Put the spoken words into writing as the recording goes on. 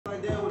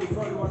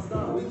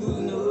stop. We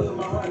losing the hood,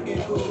 my heart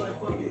getting cold like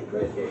fuck it.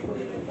 Chris gave put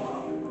it in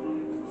pop.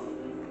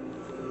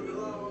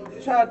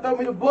 Trying to throw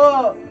me the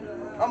bug.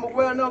 I'm a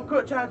well-known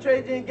cook trying to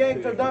trade you in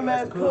gang to a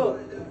dumbass cook.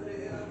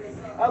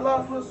 I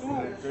lost my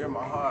swoop.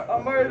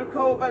 I murdered the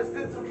cold by the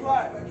stitch of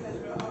plot.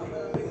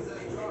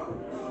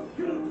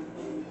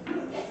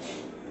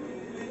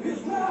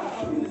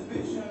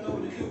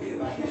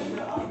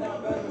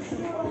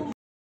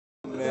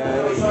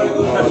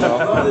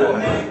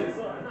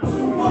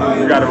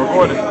 You got it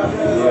recorded? Yeah.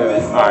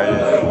 Alright,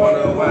 yeah.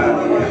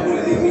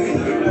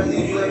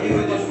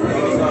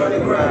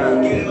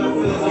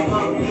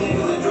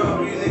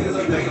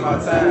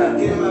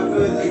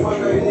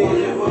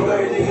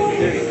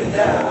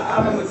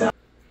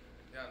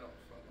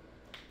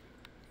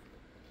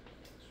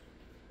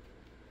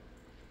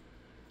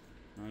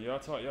 Y'all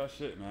talk y'all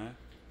shit, man.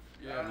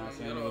 Yeah, I'm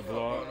saying you know,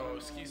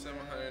 vlog. Ski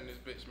 700 in this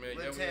bitch, man.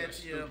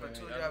 Luhtaemtf, I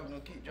told y'all we're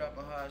gonna keep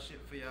dropping hard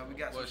shit for y'all. We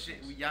got some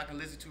shit y'all can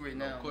listen to right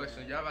now. No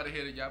question. Y'all about to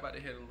hear a little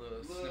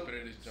snippet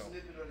of this jump.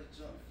 Snippet of the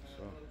jump, man.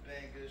 Little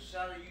banger.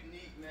 Shout out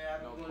Unique, man.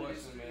 I've been going to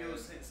this video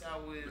since I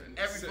was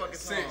every fucking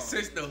time.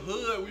 Since the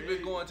hood, we've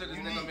been going to this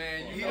nigga,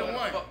 man. You know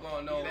what the fuck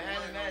going on.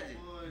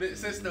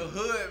 Since the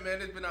hood,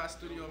 man, it's been our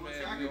studio, man.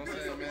 You know what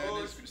I'm saying,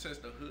 man? Since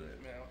the hood,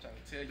 man. I'm trying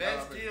to tell y'all.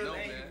 Best deal,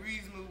 ain't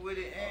reasonable with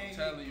it, ain't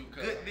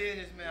good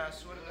business, man. I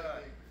swear to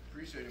God.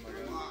 Appreciate it, my guy.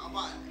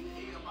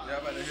 Y'all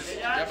about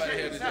to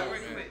hear this jump, man.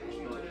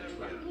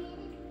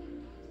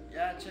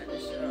 Y'all check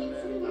this shit out, man.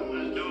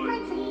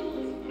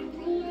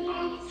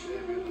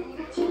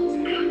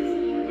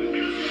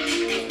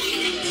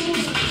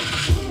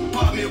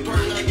 Pop me a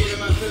perk, I get in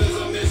my feelings,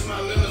 I miss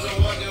my members,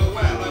 I'm walking a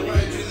while. Like, why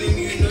did you leave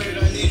me? You know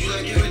that I need you,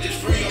 like, give it just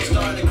free, I'm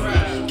starting to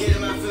cry. Get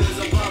in my feelings,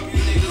 I pop you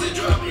niggas, and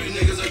drop you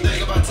niggas, I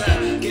think about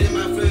time. Get in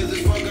my feelings,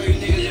 and fuck all you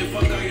niggas, and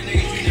fuck all you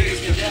niggas, you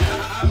niggas can die.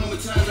 I remember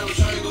times I was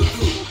trying to go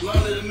through.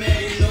 Long little man,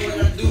 you know what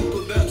I do.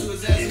 Put belt to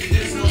his ass, and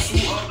this no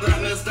swoop, all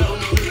black messed up,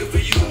 no looking for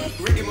you.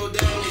 Ricky Mo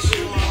down, and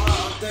shit in my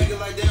heart, I'm thinking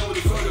like, damn, what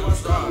the fuck do I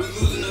start? We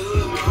losing the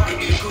hood, my heart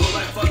getting cold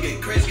like fuck it.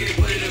 Chris get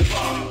put it in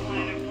pop.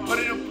 Put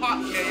it in pop,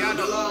 yeah, y'all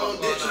know.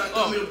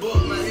 Me the book,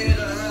 my head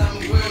up high,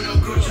 I'm wearing no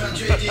crew, trying to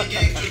trade you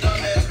gang to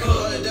dumbass cool.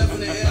 On the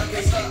definite head, I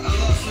can't stop. I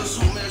lost my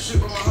swoop, man, shit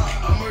from my heart.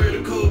 I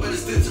murdered the code, but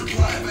it's still to the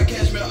plot. If I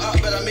catch me up,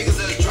 but I make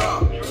his ass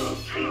drop.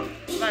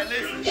 Like,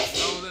 listen.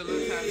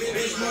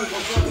 Bitch, move,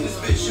 I'm fucking this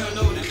bitch, you don't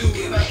know what to do.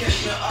 If I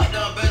catch me up,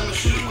 down, better my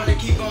shoot. Why they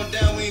keep on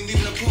down, we ain't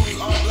leaving the pools.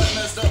 All black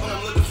messed up when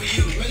I'm looking for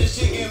you. Man, this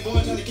shit getting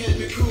boring, trying to catch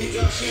me crew.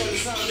 Drop shit on the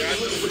sound,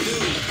 niggas looking for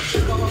dudes.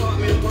 Shit pop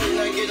me a break,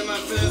 like getting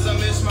my feelings. I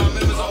miss my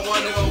members, I'm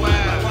wondering why.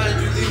 Why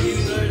did you leave me?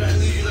 You know that I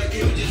need you, like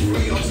it was just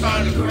free. I'm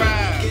starting to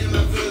cry. Getting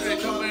my feelings, and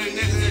jumping in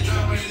niggas, and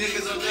dropping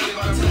niggas, I'm thinking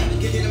about time.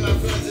 Getting my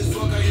feelings, just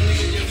fuck all you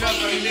niggas, just fuck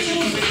all you niggas,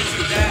 you niggas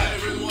can die.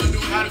 Everyone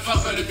knew how to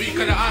fuck on the beat,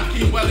 cause the op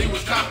keep well, he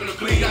was copping the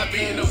plea. I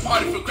be in the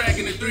party for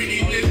cracking the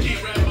 3D, this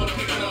keep rapping,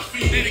 picking up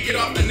feet. Need to get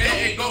off the net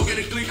and go get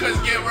a glee, cause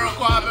get real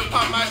quiet and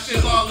pop my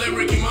shit all in.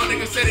 Ricky Mo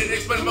niggas said it, they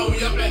spend but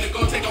we up at it,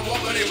 go take a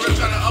walk on they work,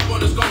 trying to up on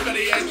the scope, cause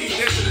they ass keep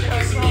dissing, it's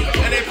pissing me up.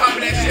 And they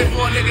popping that shit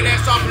for a nigga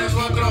that's off and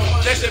smoking on.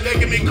 That shit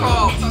making me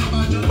call.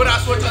 But I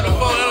switch on the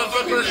phone, and I'm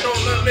fucking the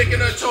shoulder, making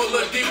her toe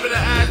look deep in the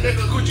eyes,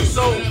 nigga, Gucci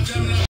soul.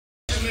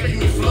 Making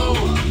me flow.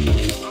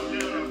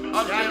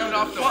 I'm jamming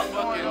off the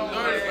fucking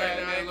dirty right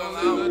now, I ain't gonna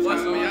lie.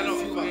 Trust me, I don't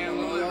fuck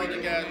all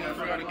the guys, man.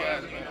 Free all the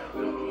guys, man.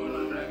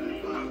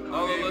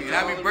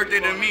 Happy birthday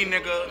to me,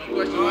 nigga.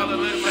 Question all the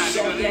little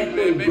nigga,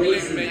 baby,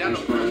 man, y'all know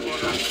what's going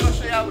on. I'm gonna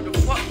show y'all what the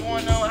fuck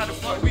going on, how the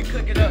fuck we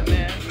cook it up,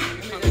 man.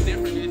 We coming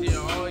different this year,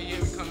 all year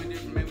we coming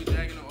different, man. We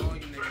dragging on all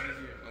you niggas this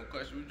year. No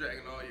question, we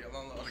dragging all year,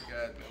 along with all the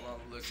guys, man, along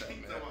with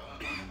Luhtaemtf, man.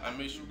 I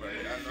miss you, brother. I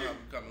know how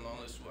we coming along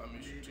this way. I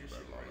miss you too,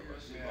 brother. Along with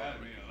us. Yeah, I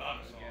mean, a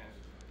lot of songs.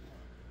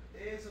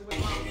 It's a way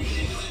you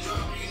niggas and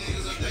drop you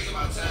niggas, I'm thinking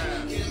about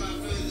time. Getting my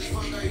feelings,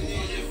 fuck all you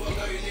niggas, just fuck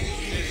all you niggas,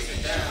 you niggas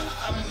can die.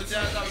 I remember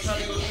times I was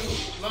trying to go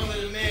through. Long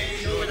little man,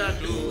 you know what I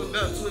do. Put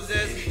belt to his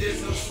ass, he did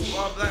some swoop.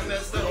 All black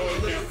messed up, I'm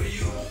looking for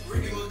you.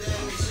 Ricky Mo down,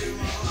 and shit in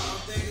my heart.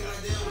 I'm thinking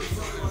like, damn, what the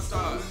fuck do I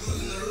start? We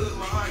losing the hood,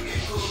 my heart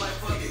getting cold like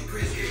fuck it.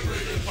 Chris get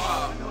put it in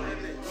pop.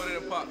 Put it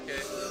in pop, okay?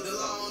 The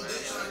long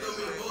dick trying to throw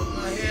me the book.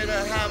 My head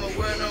up high, my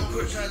wearing no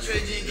crook, trying to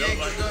trade you gang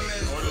to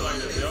dumbass cool.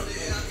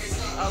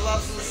 I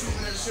lost some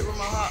shooting and shit with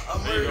my heart. I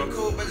murdered the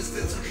code, but it's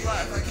still to the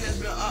plot. If I catch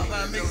me up,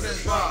 I make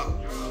sense drop.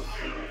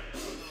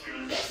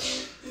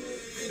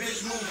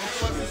 Bitch move, I'm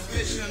fucking this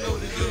bitch, you don't know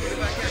what to do. If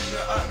I catch me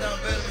up, down,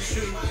 better than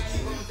shoot.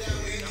 Keep on down,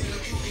 we ain't leaving the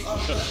pools. All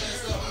the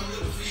stuff, I'm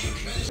looking for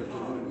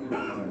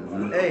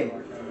you. Hey,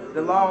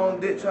 the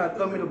long dick trying to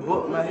throw me the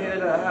book. My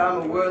head up high,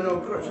 I'm a well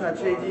known crook, trying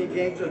to trade you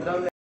gang to a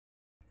dumbass.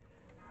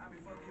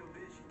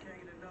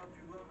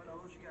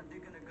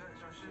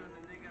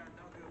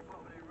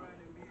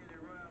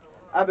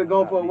 I've been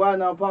going for a while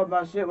now, popping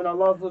my shit. When I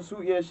lost little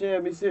shoot, yeah,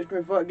 share me 6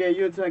 screen, fuck, get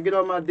you turn, get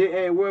on my dick,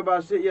 ain't worry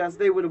about shit, yeah, I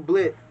stay with a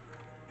blick.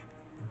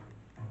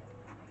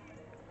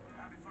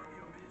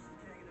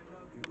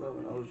 You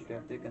loving those, you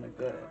got dick in the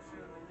gut.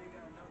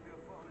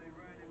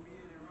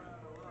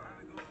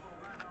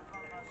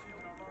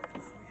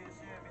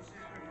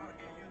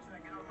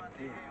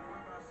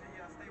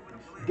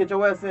 Get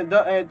your ass in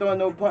duck, ain't throwing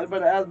no punch, but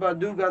the ass by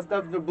dude got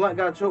stuffed in the blunt,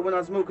 got choked when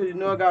I smoke, cause you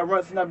know I got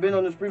runs and I been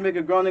on the spree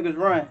making grown niggas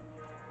run.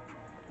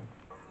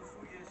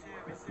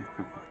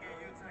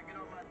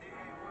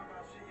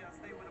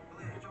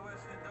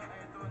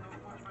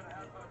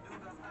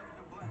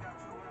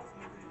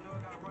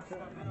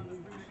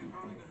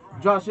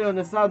 Drop shit on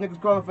the south, niggas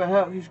calling for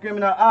help. He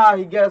screaming out, ah,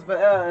 he gasped for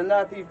air. And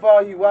after he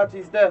fall, he watch,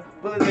 he step.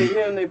 Bullets they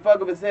hit him, they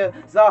fuck up his head.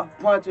 Soft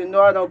punching,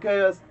 no, I don't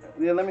care.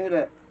 Yeah, let me hear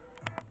that.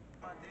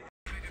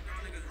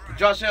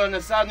 Drop shit on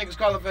the south, niggas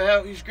calling for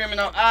help. He screaming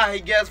out, ah, he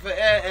gasped for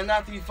air. And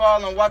after he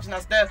fall, I'm watching, I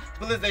step.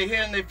 Bullets they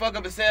hit him, they fuck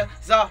up his head.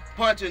 Soft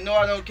punching, no,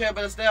 I don't care,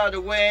 but I stay out of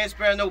the way. Ain't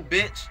sparing no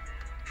bitch.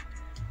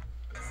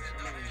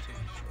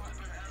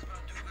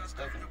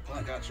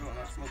 I got choked and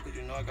I smoke, cause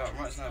you know I got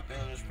runs and I been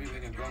on the street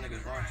making grown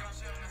niggas run.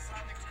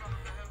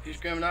 He's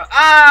screaming out,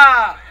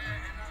 ah!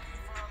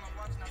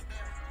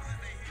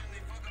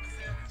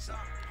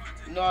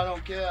 No, I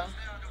don't care.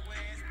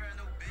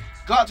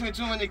 Glock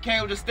 22 when they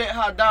came with the stick,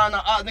 hot down,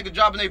 the odds nigga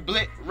dropping they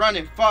blick,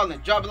 running, falling,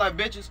 dropping like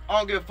bitches. I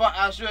don't give a fuck,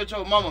 I shoot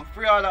your mama.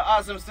 Free all the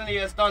odds, I'm sending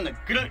you a thunder.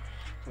 Get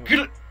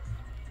it.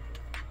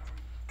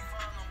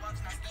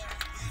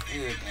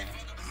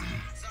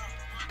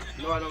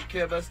 No, I don't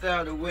care about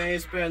style, the way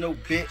ain't sparing no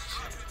bitch.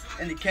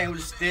 And they came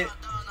with a stick.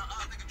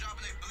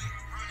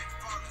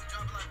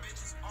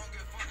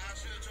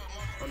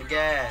 On the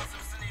gas.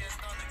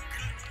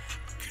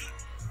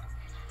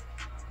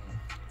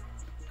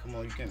 Come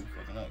on, you can't be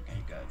fucking up, gang.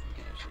 You gotta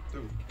get that shit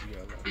through.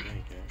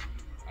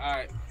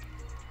 Alright.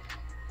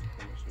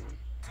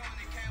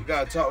 You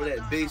gotta talk with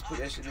that bass, put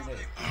that shit in there.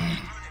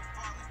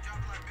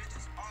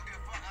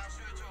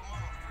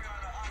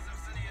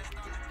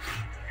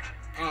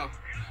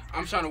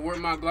 I'm trying to work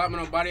my Glock,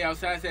 but nobody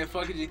outside said,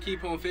 fuck it, just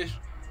keep on fishing.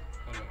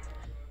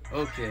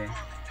 Okay.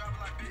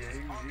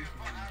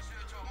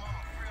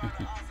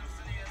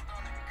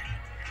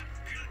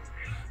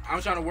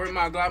 I'm trying to work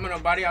my Glock, but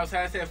nobody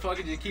outside said, fuck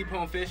it, just keep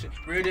on fishing.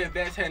 Real dead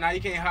best head, now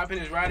you can't hop in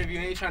this ride if you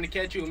ain't trying to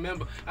catch you a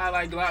member. I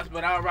like Glocks,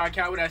 but I'll rock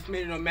out with that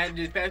Smith, no matter,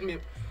 just pass me.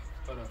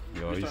 Hold up.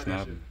 Yo, he's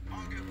snapping.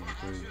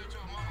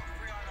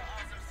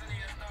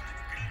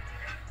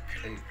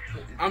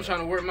 I'm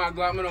trying to work my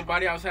Glock, but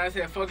nobody outside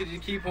said, fuck it,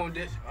 just keep on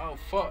this. Oh,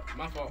 fuck,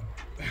 my fault.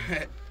 You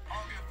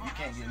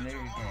can't get near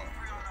again.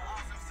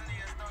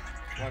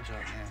 Watch out,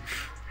 man.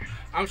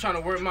 I'm trying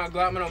to work my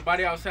Glock, but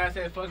nobody outside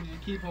said, fuck it,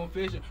 just keep on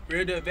fishing.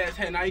 Real the vets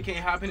head, now you can't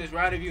hop in this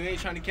ride if you ain't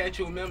trying to catch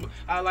you a member.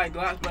 I like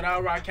Glocks, but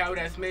I'll rock out with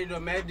that Smith, no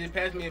matter, just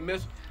pass me a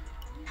missile.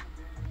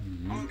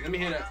 Let me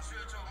hear that.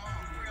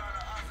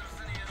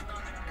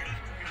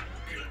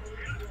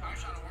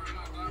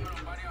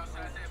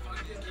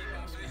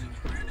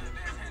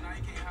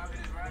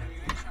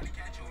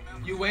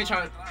 You ain't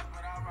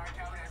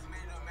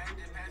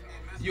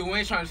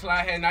trying to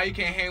slide head, now you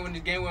can't hang with the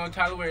game, we don't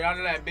tolerate all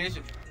of that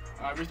bitch.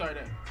 Alright, restart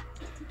that.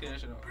 Get that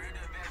shit off.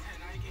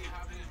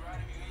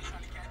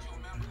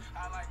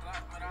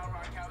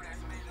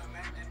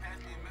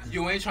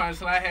 You ain't trying to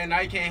slide head, now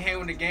you can't hang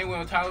with the game, we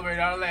don't tolerate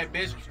all of that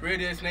bitch. Real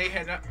dead snake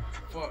head,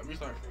 fuck,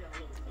 restart.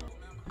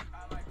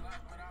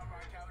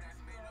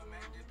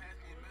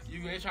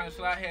 You ain't trying to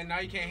slide head, now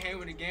you can't hang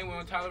with the game, we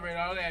don't tolerate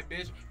all that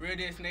bitch. Real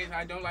dead snakes,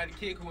 I don't like to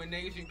kick with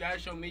niggas, you gotta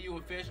show me you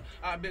a fish.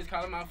 I bitch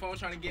calling my phone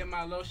trying to get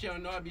my low, she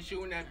don't know I be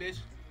shooting that bitch.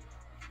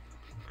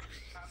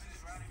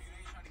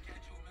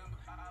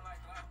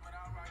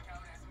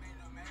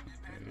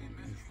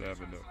 He's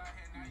stabbing up.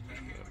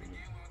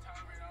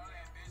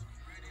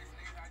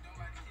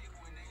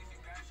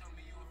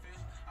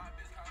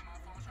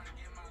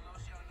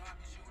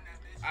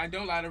 I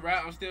don't like to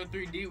rap, I'm still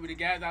 3 deep with the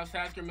guys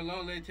outside screaming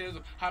low, little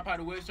tizzle. Hop out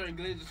the whip, certain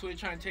glitch, the switch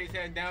trying to chase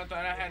that down.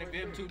 Thought I had a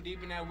bib too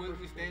deep in that whip,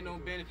 we staying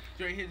on business.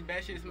 Straight his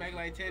bad shit smack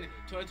like tennis.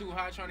 Toy too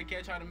hot, trying to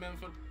catch out the men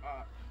for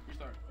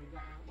restart.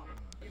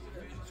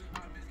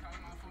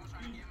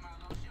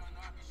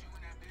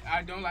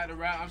 I don't like to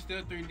rap, I'm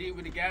still 3 deep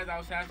with the guys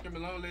outside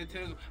screaming low, little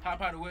tizzle.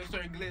 Hop out the whip,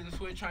 certain glitch, the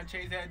switch trying to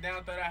chase that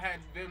down. Thought I had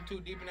a bib too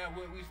deep in that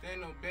whip, we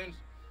staying on business.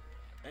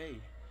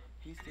 Hey,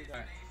 he still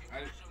got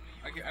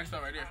I can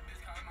start right there.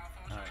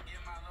 Alright.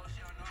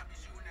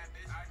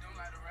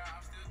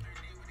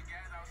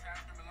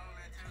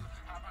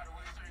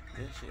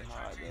 That shit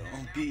hard though.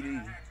 On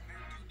BD.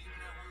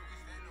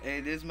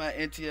 Hey, this is my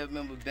NTF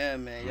member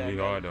band, man. Really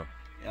hard though.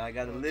 Y'all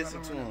gotta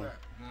listen to him.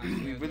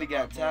 We really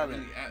got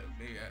talent.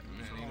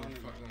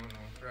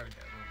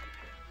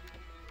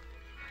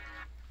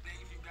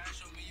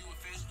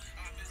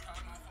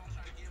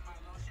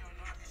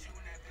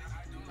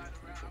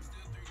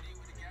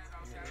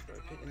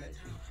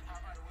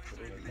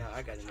 Nah,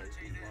 I got the next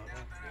beat, man.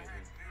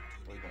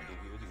 What you gonna do?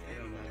 What you Yeah,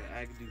 gonna man,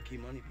 I can do Key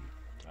Money beat.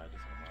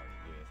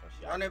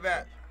 Run it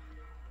back.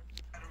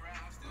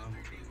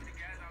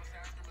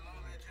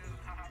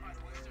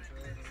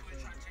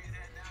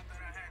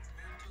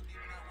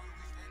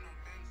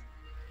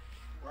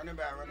 Run it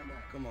back, run it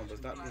back. Come on, but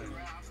stop doing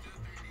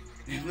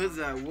it. What's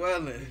that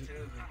welling?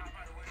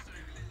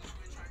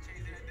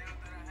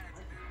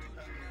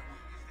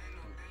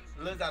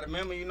 Let's out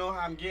remember, you know how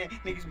I'm getting.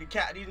 Niggas be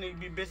cat, these niggas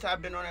be bitch. I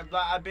been on that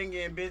block, I been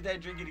getting bitch. That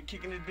drink get a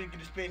kick in this bitch,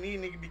 get a spin. These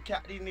niggas be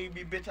cat, these niggas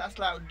be bitch. I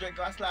slide with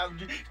Draco, I slide with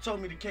Drake.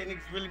 Told me the K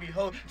niggas really be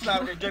hoes. Slide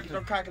with that Drake,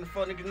 I'm cracking the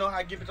phone. Niggas know how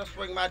I get bitch. I'm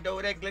swing my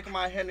dough. That glick in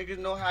my hair, niggas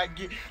know how I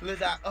get.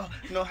 Let's out,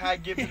 know how I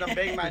get bitch. I'm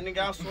begging my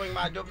nigga, I'm swing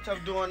my dough. Bitch,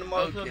 I'm doing the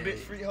most. Little bitch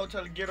free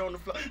hotel to get on the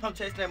floor. I'm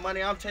chasing that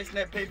money, I'm chasing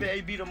that paper.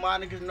 AB to my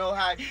niggas know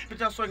how I.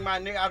 Bitch, I'm swing my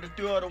nigga out the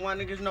three or the one.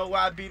 Niggas know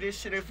why I be this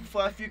shit. If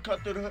you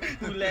cut through the hood,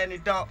 you land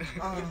it down.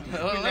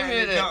 Let me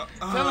hear that.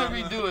 Tell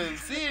me redo it.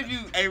 See if you.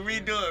 Hey,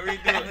 redo it.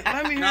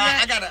 Let me hear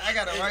that. I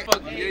gotta write.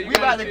 We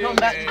about to come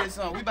back to this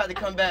song. We about to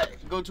come back,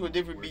 go to a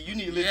different beat. You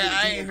need to listen to the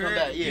beat and come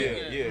back.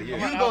 Yeah.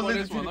 You go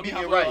listen to the beat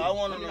and write. I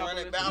want him to run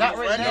it back. Not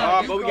right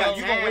now. But we got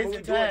you gonna waste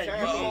some time.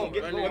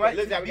 You go right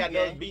to the We got beat.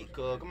 another beat,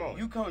 cuz. Come on.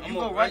 You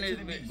go right to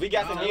the beat. We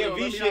got some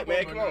DMV shit,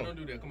 man. Come on.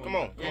 Come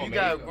on. Yeah, you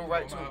gotta go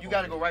right to it. You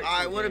gotta go right to it.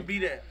 Alright, what a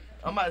beat at?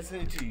 I'm about to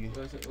send it to you.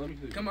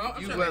 Come on,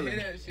 I'm You trying to willing.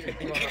 hear that shit.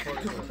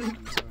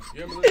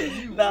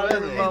 Nah, that's a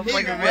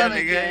motherfucking real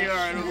nigga. You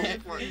already know what the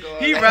fuck going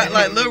on. He rap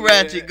like Lil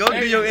Ratchet. Go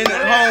do your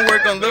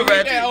homework on Lil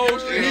Ratchet. That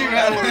old shit. He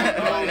rap.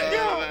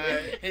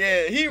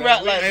 Yeah, he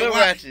rap like Lil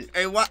Ratchet.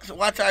 Hey,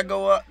 watch I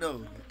go up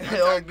though.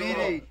 Oh,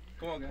 BD.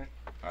 Come on, guys.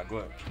 Alright, go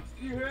ahead.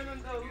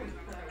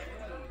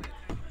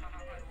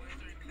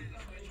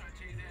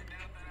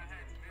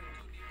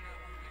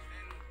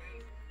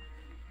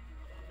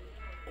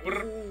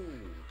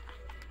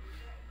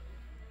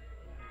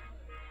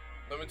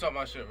 Let me talk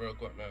my shit real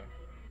quick, man.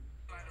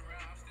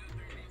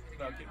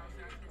 Oh,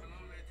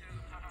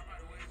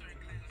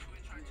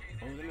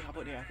 let me hop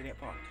up there after that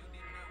part.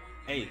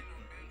 Hey.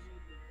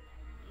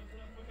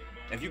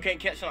 If you can't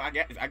catch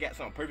something, I got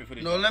something perfect for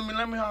this. No, let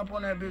me hop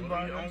on that bitch,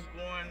 bro.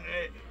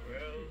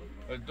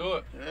 Let's do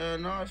it. Yeah,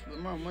 no, I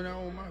spent my money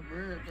on my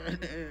bread.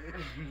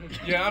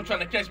 Yeah, I'm trying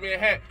to catch me a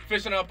hat.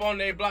 Fishing up on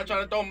they block,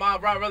 trying to throw my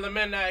rock rhythm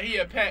in that he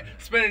a pack.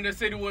 Spinning the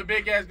city with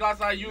big ass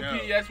glass like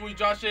UPS, we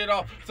draw shit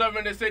off.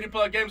 Serving the city,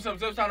 plug game some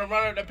zips, trying to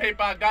run up the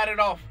paper, I got it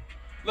off.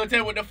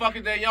 Luhtaemtf with the fuck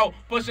is they, yo.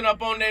 Pushing up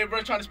on they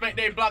wrist, trying to spank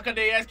they block, cause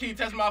they ass key,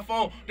 test my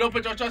phone. Don't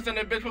put your trust in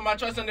the bitch, put my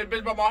trust in the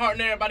bitch, but my heart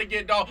and everybody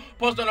get dog.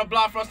 Post on the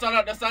block from sun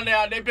up to Sunday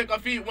out, they pick up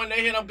feet when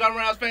they hit them gun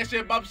rounds, fast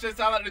shit, bump shit,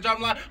 sound like the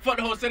drum line. Fuck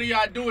the whole city,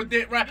 I do a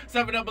dick rap.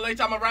 7 double H,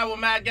 I'm a ride with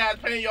mad guys,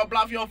 paying your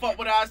block, you don't fuck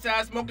with the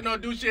outside, smoking or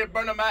do shit,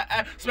 burning my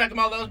ass, smacking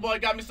my little boy,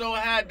 got me so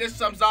high, this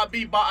some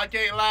zombie, but I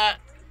can't lie.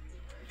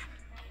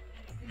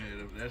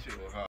 Yeah, that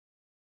shit was hot.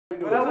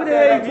 What the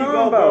hell you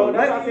talking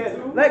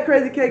about? Let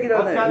Crazy K get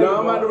on that. No,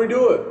 I'm about to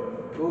redo it.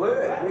 What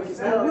the hell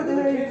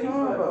you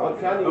talking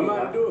about? I'm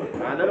about to do it.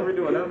 Nah, let him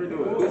redo it.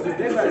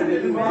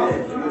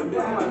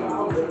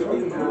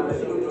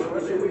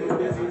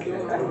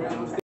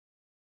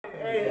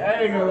 Hey, I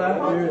ain't gonna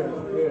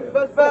lie.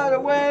 Best find a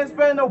way,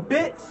 spend no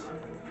bitch.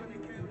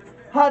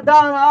 Hot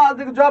down, all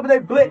niggas dropping they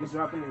blitz.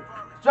 Dropping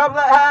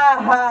like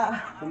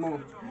ha. Come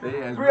on.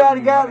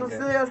 300 guys will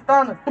see us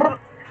stunning.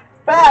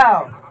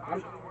 Bow.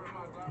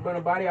 Put a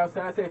body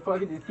outside, say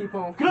fuck it, just keep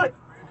on. Good.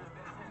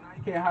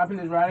 You can't hop in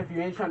this ride if you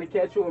ain't trying to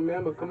catch you a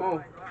member. Come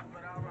on.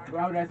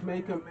 Bro, that's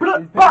make him.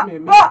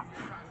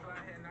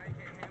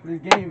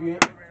 This game, you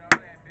ain't.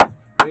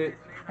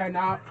 Hey,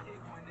 now,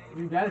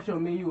 you gotta show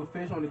me you a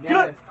fish on the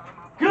gas.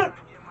 Good.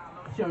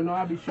 Show no,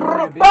 I be shooting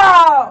that bitch.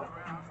 Bow.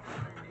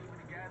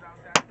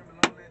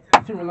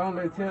 She was long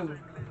little Timber.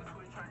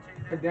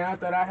 But then I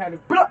thought I had to.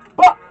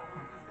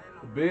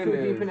 Too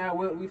deep in that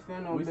whip, we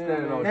stand on business.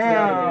 Damn.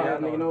 Yeah,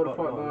 nigga know what the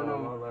fuck going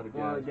on.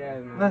 All the gas,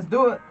 man. Let's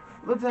do it.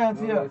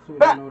 Luhtaemtf Know to you.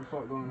 what the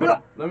fuck going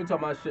on. Let me talk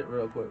my shit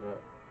real quick, man.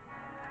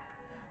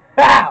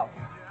 Bow.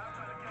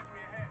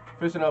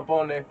 Fishing up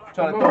on there,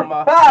 trying to throw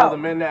my Bow. other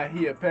men that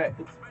he a pack.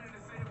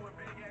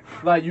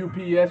 Like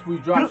UPS, we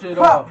drop shit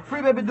Bow. off.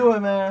 Free baby do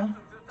it, man.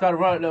 Try to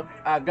run it up,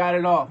 I got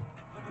it off.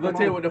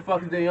 Luhtaemtf what the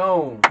fuck is they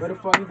own. What the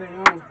fuck is they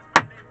on?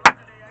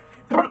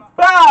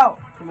 Bow.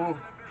 Come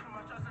on.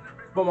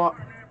 But my,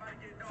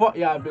 fuck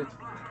y'all bitches.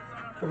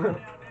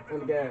 On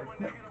the gas.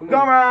 Come Go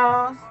on.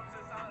 rounds.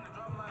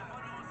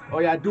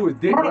 All y'all do is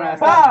dick ride,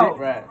 Bow. stop dick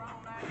ride.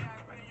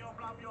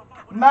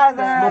 My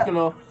eyes. Smoking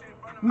on.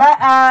 My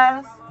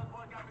eyes.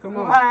 Come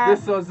on.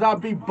 This a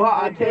zombie, but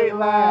I can't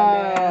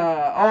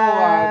lie. Oh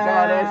my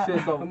god, that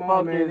shit's a Come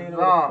on, man. They fucking know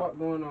what the zomb. fuck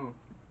going on.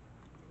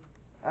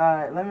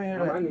 Alright, let me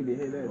hear I that. need to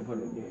hear that.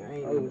 I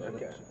ain't know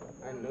that.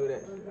 I know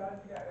that.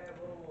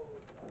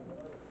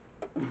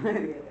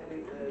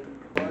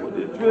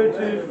 The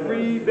trenches,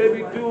 free,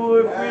 baby, do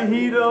it, free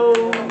Hito,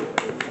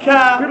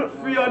 Cap,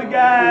 free all the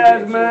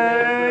guys,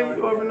 man.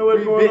 You already know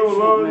what's going on,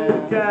 long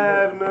little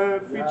guys, man.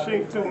 Free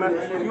Chink too, man.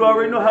 You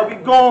already know how we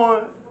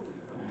going.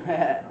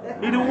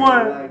 Either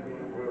one.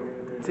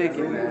 Take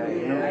it,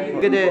 man.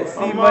 Look at that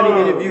C Money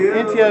interview.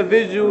 NTL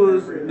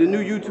Visuals, the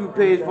new YouTube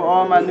page for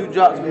all my new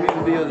drops and music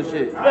videos and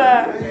shit.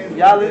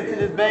 Y'all listen to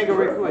this banger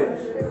real quick.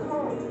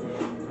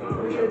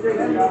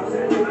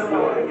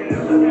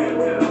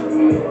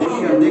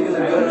 Niggas got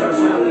that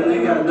shit on the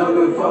nigga, I don't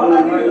give a fuck. I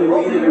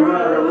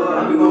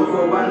be going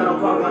for a while,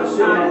 now pop my shit.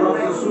 My rough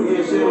and sweet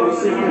and shit. We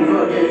sick and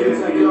fuck, and you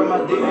take it on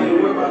my dick.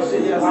 Ain't worried about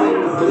shit, yeah, I say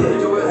with the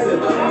glitch. Your ass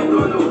said, I ain't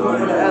doing no coke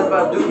for the ass, but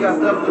I do got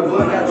stuff in the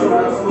blood. Got trouble,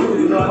 got smoke, cause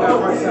you know I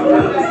got rights out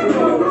there. They screw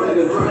nigga, bro,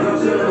 nigga, drunk.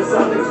 I'm shit on the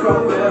side, niggas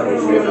crawl forever.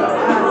 Screaming out,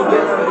 I ain't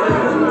gas forever.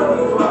 You know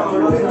what you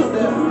I'm watching my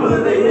step.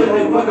 When they hit,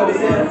 they fuck up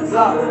his head.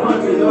 Stop,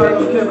 punch, you know I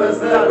don't care about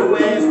style. The way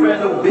I ain't spread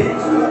no bitch.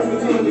 Got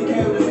 2 teams, the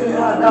camera, just hit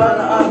hot down in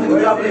the eyes,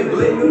 nigga, drop they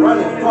blick.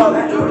 Running,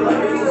 falling, jumping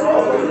like bitches,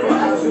 all over the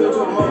front. I shoot to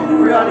a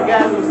mom. Free all the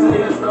guys who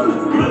sitting in stomach.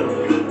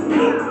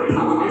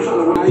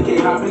 You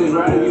can't hop in this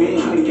ride if you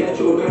ain't trying to catch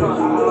you a minute. I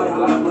like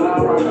life, but I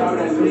rock out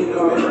that clean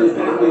up. Every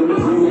pack they miss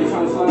you ain't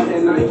trying to slide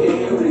that night. Can't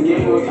handle the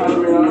game, don't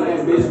tolerate all that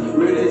bitch.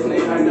 Real as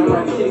snake, I know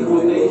I can kick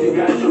with niggas. You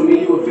gotta show me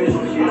you official.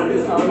 I'm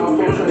just talking on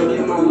phone trying to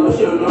get my love.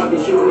 She don't know I be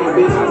shooting that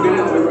bitch. I'm doing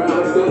the ride,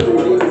 I'm still through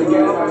deep in the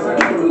gas. Outside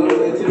from a little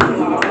bit too.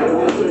 I'm out of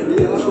this or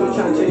this. I'm still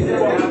trying to chase that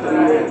down. That I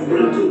had to do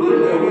too deep.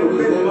 That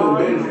we still on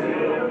business.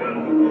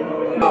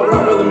 I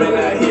rock with a man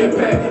out here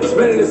pack.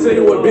 Spinning the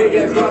city with big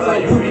ass cars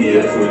like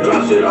UPS. We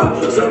drop shit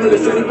off. Serving the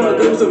city for a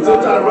glimpse. Some try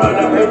to run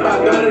that paper.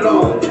 I got it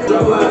all.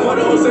 Drop line for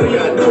the whole city.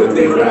 I do it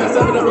thick grass.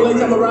 7 up late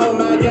time around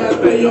my gas.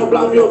 Pay your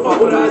block. You'll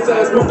fuck with us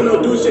ass. Smoking no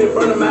do shit in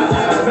front of my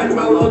ass. Back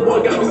my little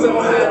boy got me so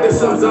high. This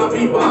some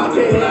zombie bar. I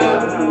can't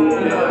laugh.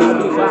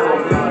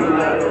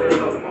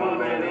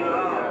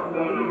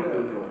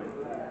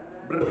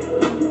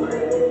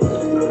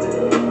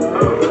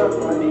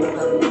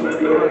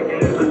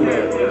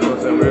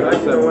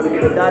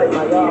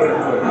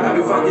 I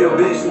be fuck your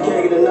bitch, she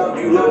can't get enough.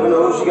 You never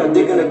know, she got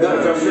dick in the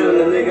gut. Drop shit on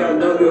the nigga, I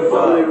don't give a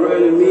fuck. They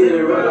running me,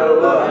 they run out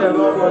of luck. I ain't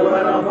going for a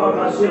while, I pop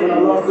my shit. When I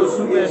lost the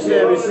sweet and shit,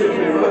 every shit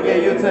can't fuck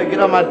it. You tell get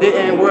on my dick,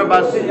 ain't worried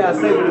about shit. I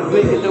say with the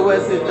blick, get the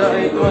west shit done.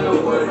 Ain't doing no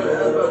work.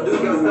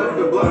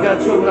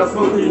 Got trouble, got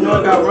smoke, cause you know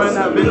I got run.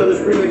 I been on the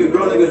street, nigga,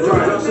 grown niggas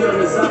drunk. Drop shit on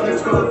the side,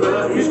 niggas call for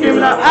that. You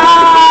screaming out,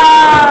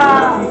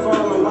 ah!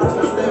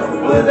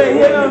 When they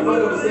hit him,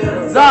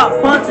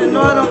 Zop, punching,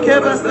 no I don't care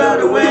about style.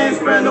 The way I ain't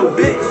spread no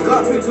bitch.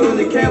 Glock 22 in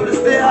the camp with a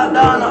stay hot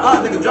down the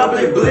art, nigga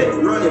dropping they blick.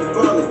 Running,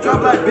 falling,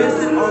 drop like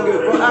bitches. I don't give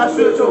a fuck, I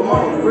shoot your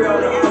mom. Free all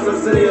the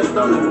answers, city and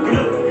stomach.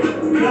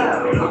 I'm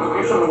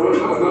trying to work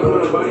my gun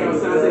with a body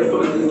outside, say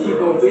fuck just keep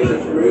on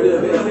fishing. Real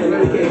the best, and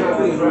now you can't hop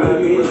in this ride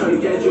if you ain't trying to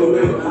catch your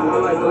man. I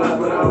like life,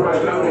 but I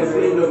rock out that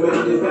sleep, no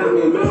man, just pass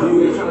me a message.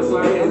 You ain't trying to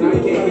slide that, now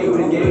you can't hang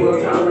with the game,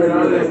 don't tolerate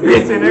all that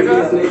bitch.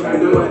 Nigga.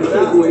 I know how to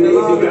kick with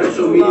niggas, you gotta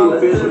show me you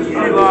official.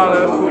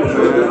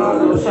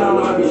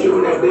 I be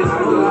shooting that bitch, I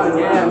know I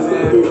am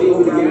still through deep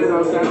with the gas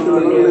outside from the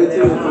little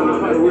too. I'm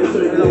fight with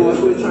certain niggas,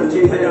 switch trying to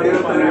chase that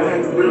down, but I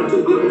had to bring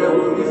too deep in that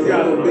world, we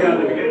still on bed.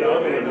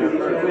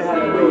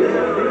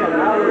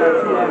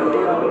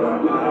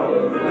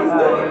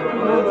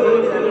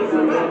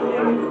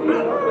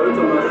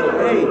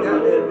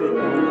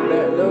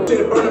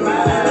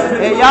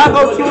 Hey, y'all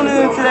go tune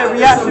in to that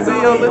reaction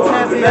video,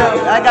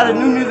 Luhtaemtf. I got a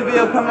new music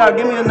video coming out.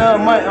 Give me another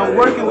month. I'm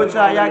working with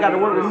y'all. Y'all got to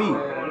work with me.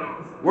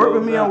 Work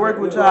with me. I'm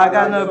working with y'all. I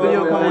got another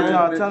video coming with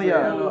y'all. I'm telling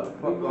y'all.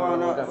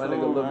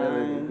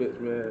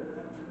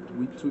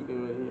 We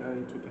tweaking, man. I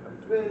ain't tweaking.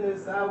 Spinning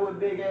this side with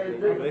big ass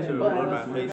drink.